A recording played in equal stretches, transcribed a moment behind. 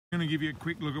I'm going to give you a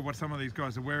quick look at what some of these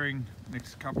guys are wearing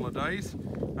next couple of days.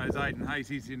 There's Aiden Hayes,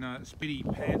 he's in a Spitty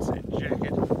pants and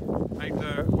jacket.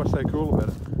 Aiden, what's so cool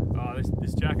about it?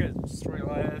 This jacket, it's 3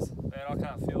 layers, and I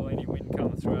can't feel any wind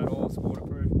coming through at all. It's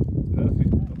waterproof, it's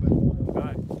perfect. Not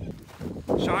bad. Okay.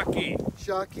 Shark gear.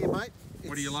 Shark gear, mate.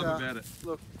 What do you love about it?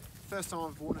 Look, first time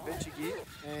I've worn adventure gear,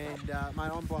 and mate,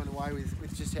 I'm blown away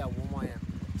with just how warm I am.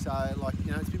 So, like,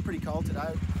 you know, it's been pretty cold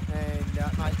today, and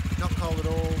mate, not cold at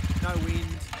all, no wind,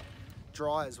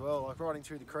 dry as well. Like riding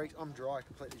through the creek, I'm dry,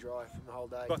 completely dry from the whole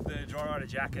day. Got the dry rider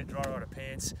jacket, dry rider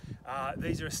pants.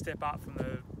 These are a step up from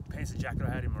the pants and jacket I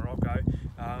had in Morocco.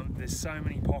 There's so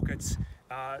many pockets.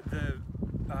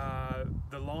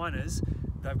 The liners,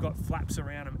 they've got flaps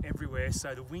around them everywhere,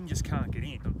 so the wind just can't get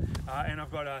in. And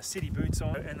I've got city boots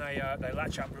on, and they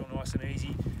latch up real nice and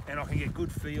easy, and I can get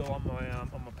good feel on my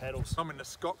pedals. I'm in the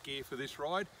Scott gear for this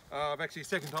ride. I've actually,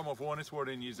 second time I've worn this, wore it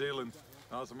in New Zealand.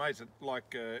 I was amazed at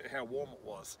how warm it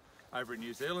was over in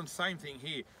New Zealand. Same thing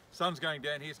here. Sun's going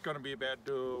down here. It's going to be about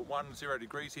 10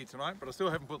 degrees here tonight, but I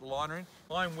still haven't put the liner in.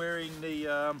 I'm wearing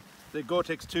the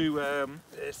Gore-Tex 2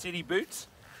 city boots.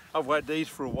 I've had these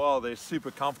for a while. They're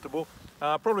super comfortable.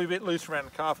 Probably a bit loose around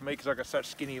the calf for me because I've got such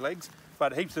skinny legs,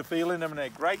 but heaps of feel in them and they're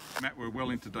great. Matt, we're well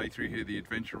into day 3 here, the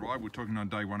adventure ride. We're talking on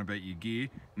day 1 about your gear.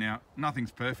 Now,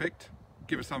 nothing's perfect.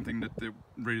 Give us something that the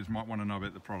readers might want to know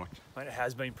about the product. Mate, it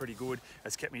has been pretty good.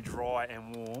 It's kept me dry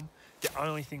and warm. The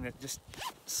only thing that just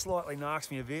slightly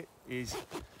narks me a bit is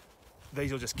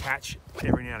these will just catch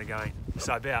every now and again.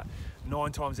 So about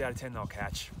 9 times out of 10 they'll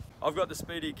catch. I've got the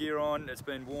Speedy gear on. It's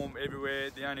been warm everywhere.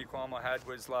 The only qualm I had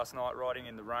was last night riding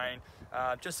in the rain.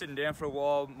 Just sitting down for a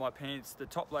while, my pants, the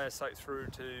top layer soaked through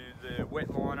to the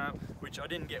wet liner, which I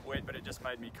didn't get wet, but it just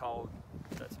made me cold.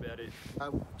 That's about it.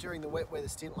 During the wet weather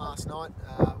stint last night,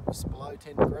 it was below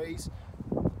 10 degrees.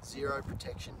 Zero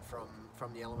protection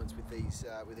from the elements with these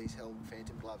Hell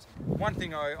Phantom gloves. One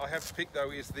thing I have picked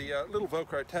though is the little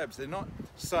Velcro tabs. They're not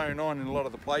sewn on in a lot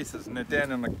of the places, and they're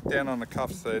down on the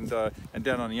cuffs and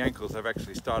down on the ankles. They've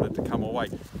actually started to come away.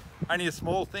 Only a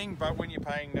small thing, but when you're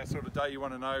paying that sort of day, you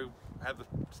want to know how the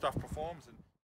stuff performs.